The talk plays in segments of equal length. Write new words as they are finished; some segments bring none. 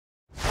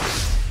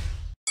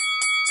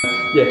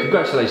yeah,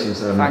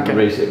 congratulations,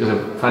 Rhys. It was a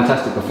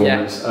fantastic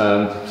performance.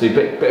 So a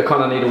bit of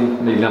kind of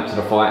needle leading up to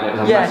the fight, and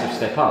it was a massive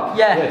step up.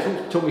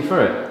 Talk me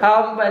through it.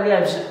 Well, yeah,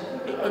 it was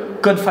a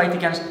good fight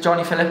against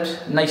Johnny Phillips.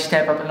 Nice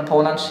step up in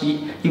opponents.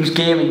 He was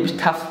game, he was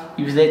tough,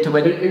 he was there to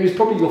win. It was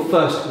probably your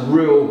first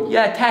real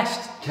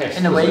test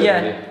in a way.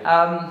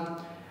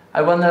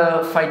 I won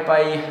the fight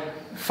by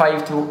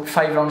 5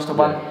 rounds to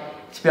 1.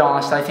 To be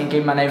honest, I think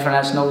him and everyone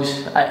else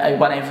knows I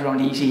won every round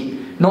easy.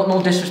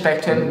 No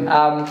disrespect to him.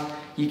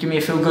 He gave me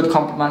a few good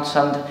compliments,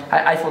 and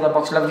I thought I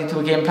boxed lovely to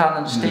a game plan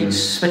and stayed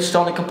switched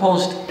on and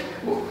composed.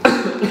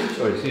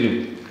 Sorry,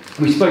 excuse me.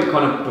 We spoke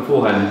kind of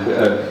beforehand.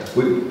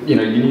 You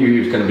know, you knew he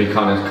was going to be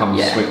kind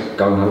of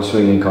going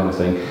swinging kind of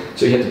thing.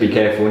 So you had to be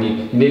careful, and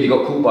you nearly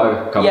got caught by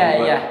a couple.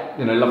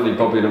 You know, lovely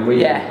bobbing and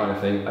weaving kind of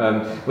thing.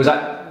 Was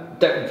that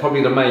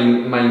probably the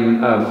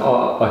main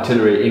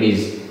artillery in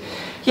his?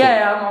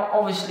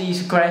 Obviously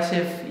he's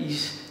aggressive,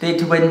 he's there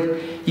to win,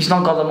 he's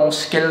not got the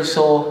most skill,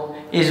 so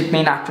his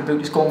main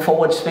attribute is going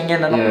forward,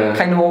 swinging and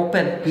kind of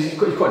open. Because he's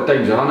quite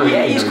dangerous, I know.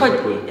 He's quite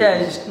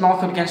his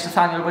knockout against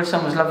Nathaniel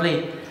Wilson was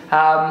lovely,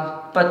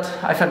 but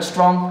I felt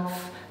strong,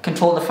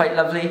 controlled the fight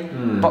lovely,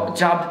 but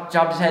jabbed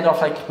his head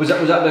off like... Was that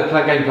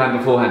the game plan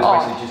beforehand?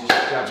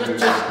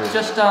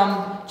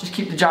 Just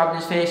keep the jab in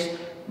his face,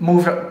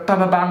 move,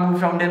 bang,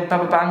 move round him,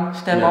 bang,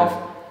 step off,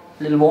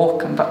 little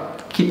walk, and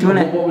keep doing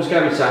it. What was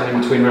Gary saying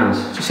in between rounds?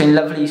 Just saying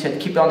lovely, he said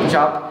keep it on the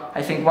jab.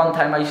 I think one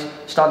time I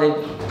started,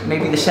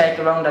 maybe the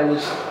second round, I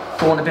was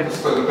going a bit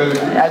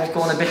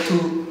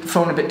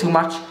too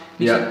much.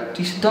 He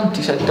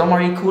said don't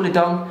worry, cool it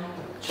down,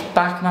 just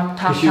back him up,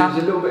 tap. Because you was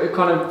a little bit of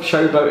kind of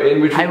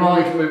showboating, which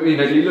you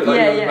know, you look like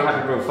you were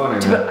having real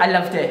fun. I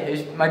loved it. It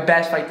was my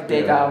best fight to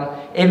date.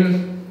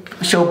 Him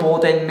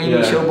showboarding,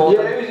 maybe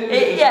showboarding.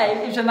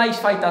 It was a nice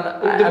fight.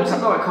 It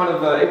wasn't like kind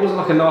of it wasn't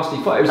like a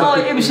nasty fight.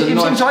 It was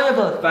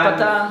enjoyable.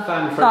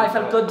 I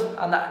felt good,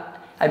 and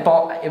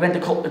it went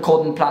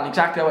according to plan,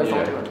 exactly how I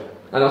thought it would.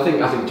 And I think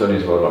Johnny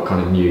as well, like,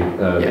 kind of knew, you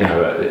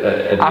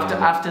know,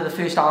 after the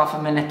first half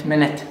a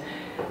minute,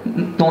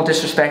 no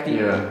disrespect,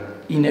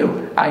 he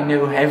knew, I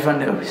knew, everyone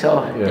knew,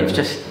 so it was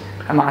just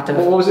a matter of...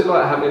 What was it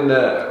like having,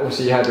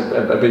 obviously you had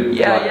a big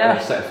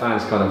set of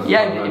fans kind of...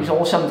 it was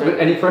awesome.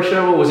 Any pressure,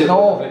 or was it...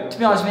 No, to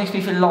be honest, it makes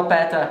me feel a lot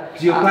better.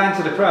 Because you were playing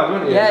to the crowd,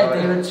 weren't you?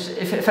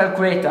 It felt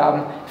great,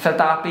 felt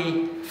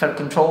happy, felt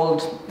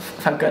controlled,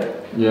 felt good.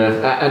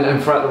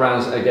 And throughout the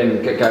rounds,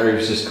 again, Gary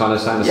was just kind of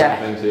saying the same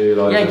thing to you?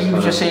 Like, he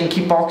was just saying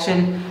keep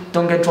boxing,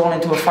 don't get drawn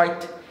into a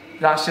fight.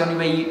 That's the only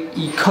way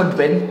he could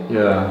win.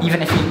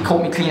 Even if he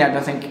caught me clean, I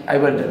don't think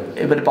it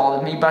would have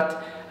bothered me.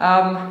 But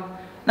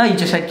no, he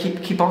just said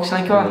keep boxing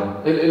like you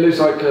are. It looks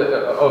like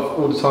of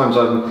all the times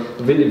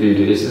I've interviewed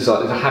you, it's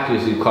like the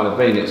happiest you've kind of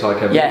been. It's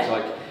like I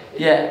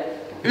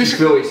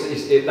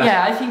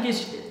think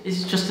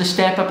it's just a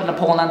step up in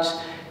opponents.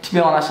 To be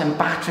honest, I'm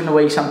battering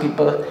away some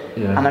people,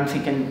 and I'm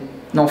thinking,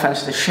 no offense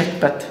to the shit,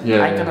 but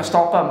I ain't gonna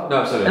stop him. No,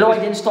 absolutely. Although I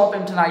didn't stop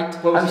him tonight.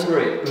 Well, it was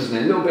great, wasn't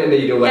it? A little bit of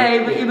needle.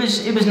 It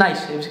was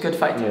nice. It was a good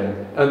fight.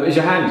 Is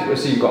your hand? I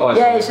see you've got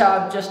ice.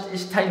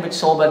 It's a tiny bit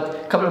sore,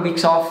 but a couple of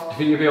weeks off. Do you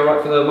think you'll be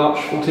alright for the March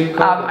 14th?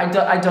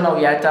 I don't know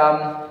yet.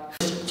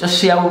 Just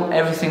see how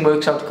everything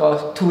works out.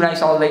 Got 2 nice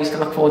holidays to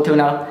look forward to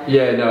now.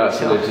 Yeah, no,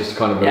 absolutely. So, just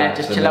kind of relax.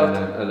 Just chill out.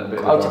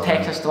 Out to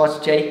Texas to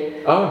watch Jay.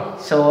 Oh.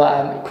 So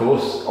of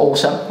course.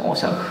 Awesome.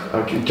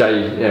 Oh,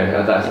 Jay,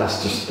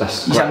 that's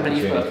he's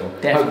unbelievable.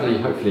 Definitely.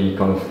 Hopefully, you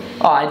kind of.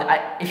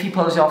 If he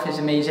pulls it off, he's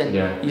amazing.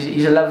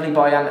 He's a lovely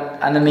boy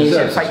and an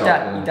amazing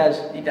fighter.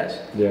 He does.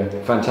 Yeah,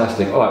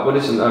 fantastic. All right. Well,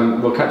 listen.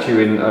 We'll catch you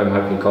in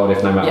hopefully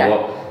Cardiff, no matter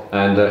what.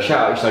 And shout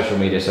out your social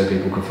media so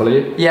people can follow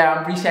you.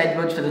 I'm Rhys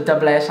Edwards for the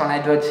double S on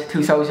Edwards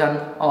 2000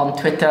 on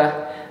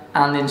Twitter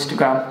and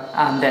Instagram,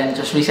 and then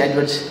just Rhys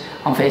Edwards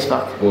on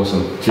Facebook.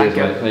 Awesome. Cheers,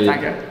 mate.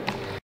 Thank you.